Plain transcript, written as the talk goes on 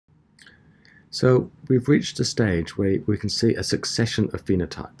So we've reached a stage where we can see a succession of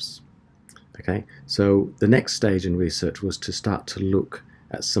phenotypes. Okay, so the next stage in research was to start to look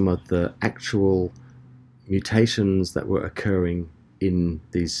at some of the actual mutations that were occurring in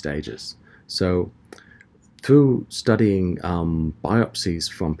these stages. So through studying biopsies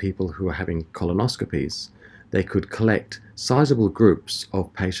from people who are having colonoscopies, they could collect sizable groups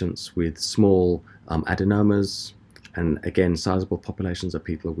of patients with small adenomas, and again sizable populations of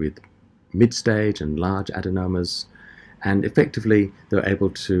people with mid-stage and large adenomas, and effectively they're able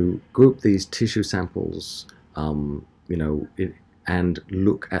to group these tissue samples, and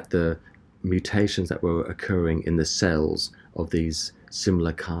look at the mutations that were occurring in the cells of these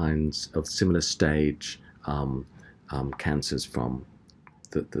similar kinds of similar stage cancers from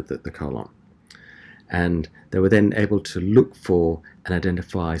the colon. And they were then able to look for and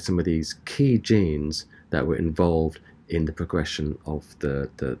identify some of these key genes that were involved in the progression of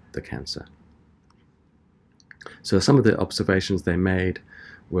the cancer. So some of the observations they made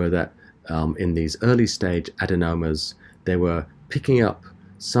were that in these early stage adenomas, they were picking up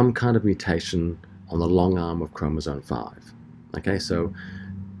some kind of mutation on the long arm of chromosome 5. Okay, so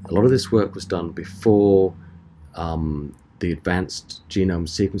a lot of this work was done before the advanced genome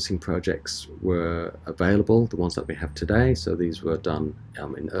sequencing projects were available, the ones that we have today. So these were done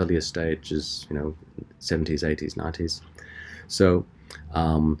in earlier stages, 70s, 80s, 90s. So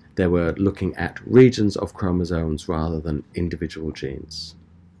they were looking at regions of chromosomes rather than individual genes.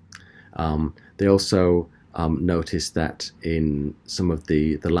 They also noticed that in some of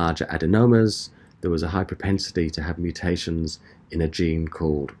the larger adenomas, there was a high propensity to have mutations in a gene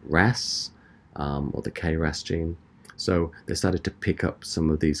called RAS, or the KRAS gene. So they started to pick up some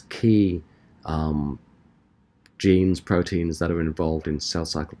of these key genes, proteins that are involved in cell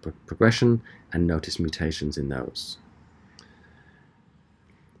cycle progression, and notice mutations in those.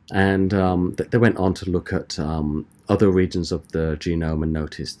 And they went on to look at other regions of the genome and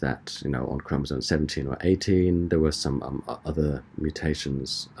noticed that, on chromosome 17 or 18, there were some other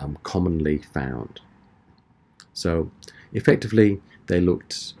mutations commonly found. So effectively, they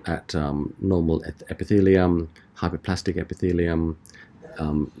looked at normal epithelium, hyperplastic epithelium,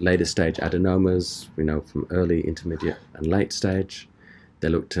 later stage adenomas, from early, intermediate, and late stage. They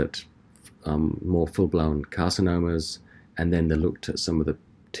looked at more full-blown carcinomas, and then they looked at some of the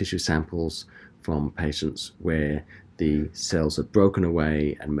tissue samples from patients where the cells had broken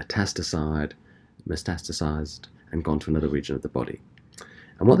away and metastasized and gone to another region of the body.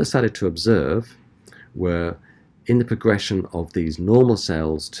 And what they started to observe were, in the progression of these normal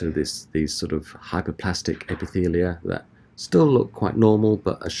cells to these sort of hyperplastic epithelia that still look quite normal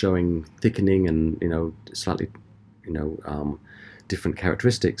but are showing thickening and slightly different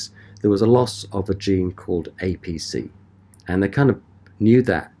characteristics, there was a loss of a gene called APC, and they kind of knew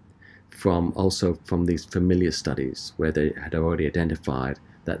that also from these familiar studies where they had already identified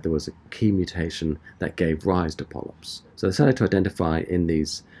that there was a key mutation that gave rise to polyps. So they started to identify in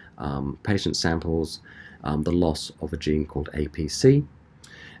these patient samples the loss of a gene called APC,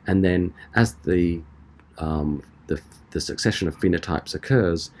 and then as the succession of phenotypes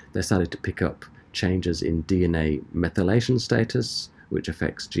occurs, they started to pick up changes in DNA methylation status, which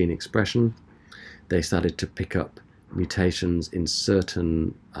affects gene expression. They started to pick up mutations in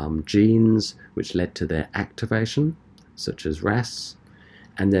certain genes which led to their activation, such as RAS,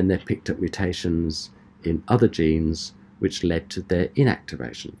 and then they picked up mutations in other genes which led to their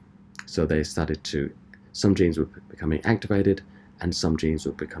inactivation. So they started to, some genes were becoming activated and some genes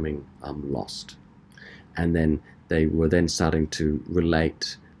were becoming lost. And then they were then starting to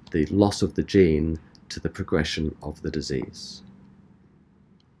relate the loss of the gene to the progression of the disease.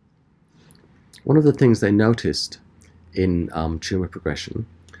 One of the things they noticed in tumor progression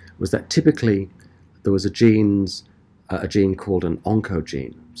was that typically there was a gene called an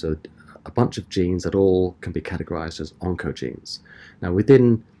oncogene, so a bunch of genes that all can be categorized as oncogenes. Now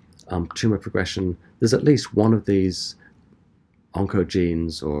within tumor progression, there's at least one of these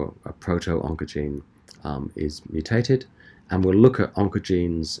oncogenes, or a proto-oncogene, is mutated, and we'll look at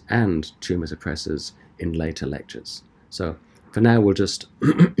oncogenes and tumor suppressors in later lectures. So for now we'll just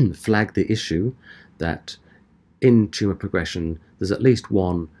flag the issue that in tumor progression there's at least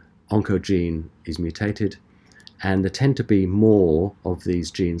one oncogene is mutated, and there tend to be more of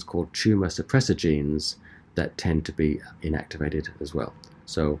these genes called tumor suppressor genes that tend to be inactivated as well.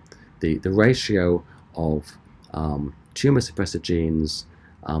 So the ratio of tumor suppressor genes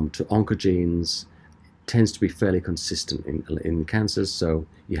to oncogenes tends to be fairly consistent in cancers. So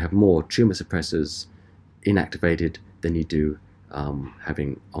you have more tumor suppressors inactivated than you do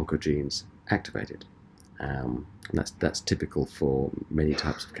having oncogenes activated. And that's typical for many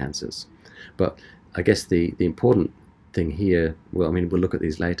types of cancers. But I guess the important thing here, well, I mean, we'll look at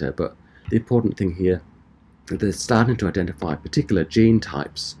these later, but the important thing here, they're starting to identify particular gene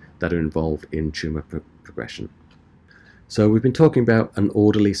types that are involved in tumor progression. So we've been talking about an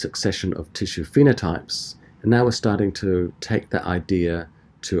orderly succession of tissue phenotypes, and now we're starting to take that idea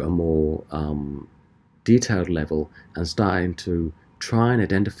to a more detailed level and starting to try and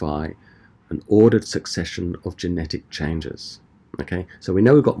identify an ordered succession of genetic changes. Okay, so we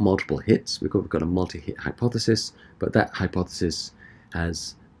know we've got multiple hits, we've got a multi-hit hypothesis, but that hypothesis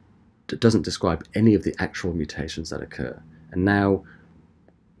doesn't describe any of the actual mutations that occur. And now,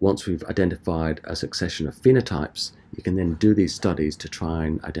 once we've identified a succession of phenotypes, you can then do these studies to try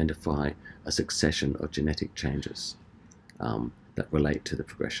and identify a succession of genetic changes that relate to the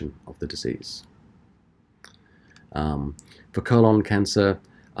progression of the disease. For colon cancer,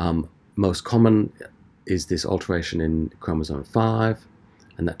 most common is this alteration in chromosome 5,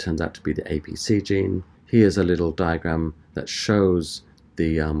 and that turns out to be the APC gene. Here's a little diagram that shows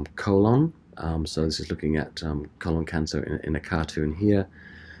the colon. So this is looking at colon cancer in a cartoon here.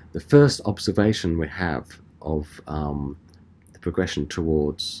 The first observation we have of the progression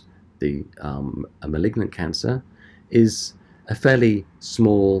towards a malignant cancer is a fairly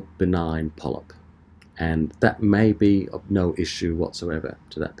small benign polyp, and that may be of no issue whatsoever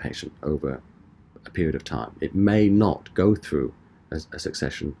to that patient over a period of time. It may not go through a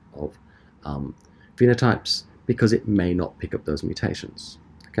succession of phenotypes because it may not pick up those mutations.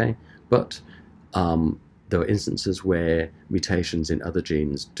 Okay, but there are instances where mutations in other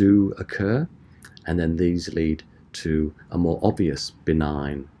genes do occur, and then these lead to a more obvious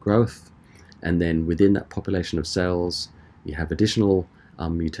benign growth, and then within that population of cells you have additional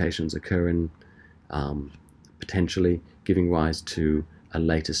mutations occurring, potentially giving rise to a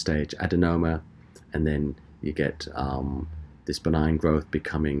later stage adenoma, and then you get this benign growth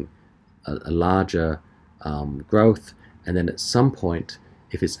becoming a larger growth, and then at some point,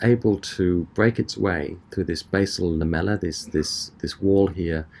 if it's able to break its way through this basal lamella, this wall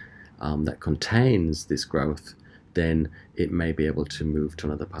here that contains this growth, then it may be able to move to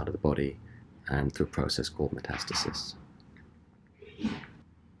another part of the body and through a process called metastasis.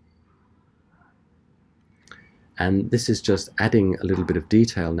 And this is just adding a little bit of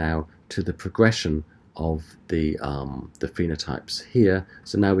detail now to the progression of the phenotypes here.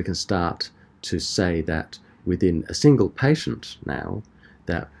 So now we can start to say that within a single patient now,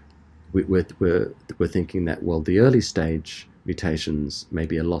 that we're thinking that, well, the early stage mutations may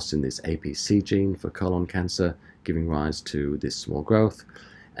be a loss in this APC gene for colon cancer, giving rise to this small growth,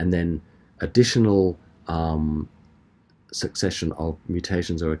 and then additional succession of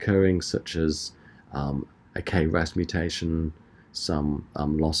mutations are occurring, such as a KRAS mutation, some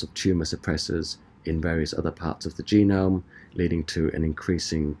loss of tumor suppressors in various other parts of the genome, leading to an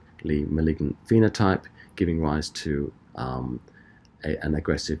increasingly malignant phenotype, giving rise to an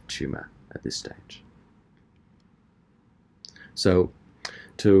aggressive tumor at this stage. So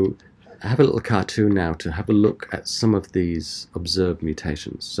to have a little cartoon now to have a look at some of these observed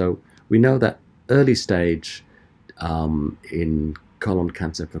mutations. So we know that early stage in colon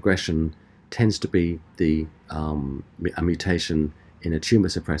cancer progression tends to be a mutation in a tumor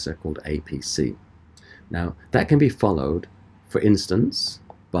suppressor called APC. Now that can be followed, for instance,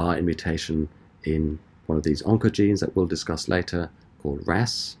 by a mutation in one of these oncogenes that we'll discuss later called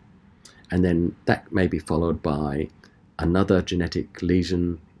RAS, and then that may be followed by another genetic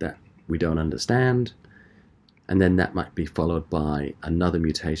lesion that we don't understand, and then that might be followed by another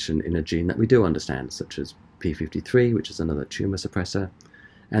mutation in a gene that we do understand, such as P53, which is another tumor suppressor,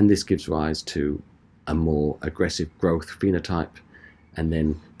 and this gives rise to a more aggressive growth phenotype, and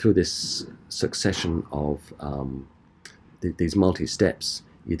then through this succession of these multi-steps,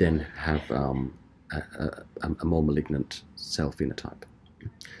 you then have a more malignant cell phenotype.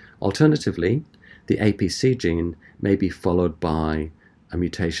 Alternatively, the APC gene may be followed by a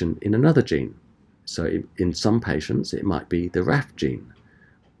mutation in another gene. So in some patients, it might be the RAF gene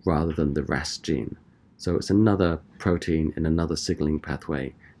rather than the RAS gene. So it's another protein in another signaling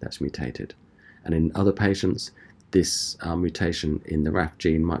pathway that's mutated. And in other patients, this mutation in the RAF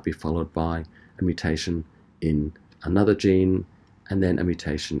gene might be followed by a mutation in another gene, and then a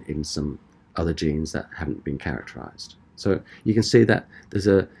mutation in some other genes that haven't been characterized. So you can see that there's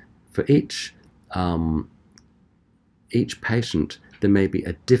for each patient, there may be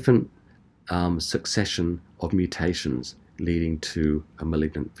a different succession of mutations leading to a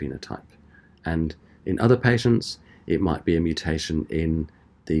malignant phenotype. And in other patients, it might be a mutation in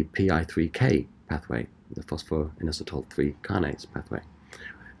the PI3K pathway, the phosphoinositol 3 kinase pathway.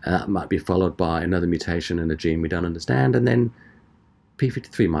 That might be followed by another mutation in a gene we don't understand, and then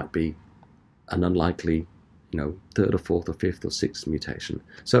P53 might be an unlikely, third or fourth or fifth or sixth mutation.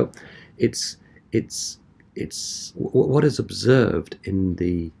 So it's what is observed in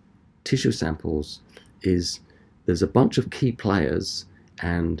the tissue samples is there's a bunch of key players,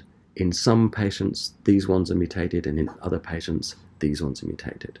 and in some patients these ones are mutated, and in other patients these ones are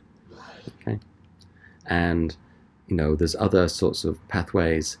mutated. Okay, and there's other sorts of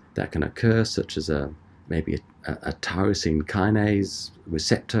pathways that can occur, such as maybe a tyrosine kinase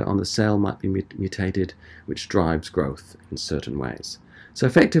receptor on the cell might be mutated, which drives growth in certain ways. So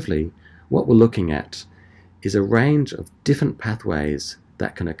effectively, what we're looking at is a range of different pathways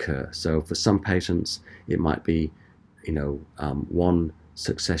that can occur. So for some patients, it might be, one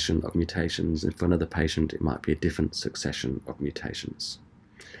succession of mutations, and for another patient, it might be a different succession of mutations.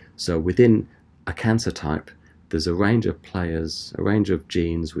 So within a cancer type, there's a range of players, a range of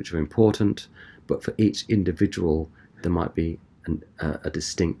genes which are important, but for each individual, there might be a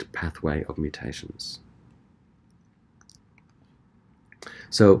distinct pathway of mutations.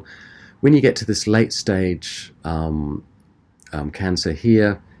 So when you get to this late stage cancer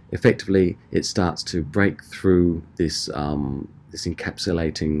here, effectively it starts to break through this, this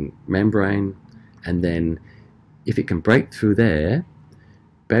encapsulating membrane, and then if it can break through there,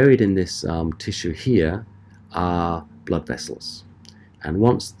 buried in this tissue here are blood vessels. And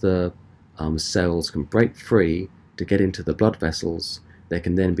once the cells can break free to get into the blood vessels, they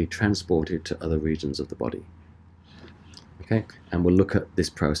can then be transported to other regions of the body. Okay, and we'll look at this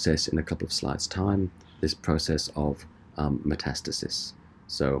process in a couple of slides' time, this process of metastasis.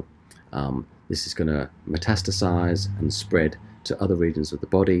 So this is going to metastasize and spread to other regions of the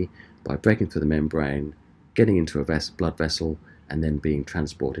body by breaking through the membrane, getting into a blood vessel, and then being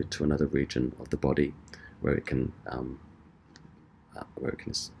transported to another region of the body where it can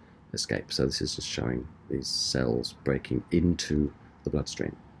escape. So this is just showing these cells breaking into the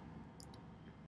bloodstream.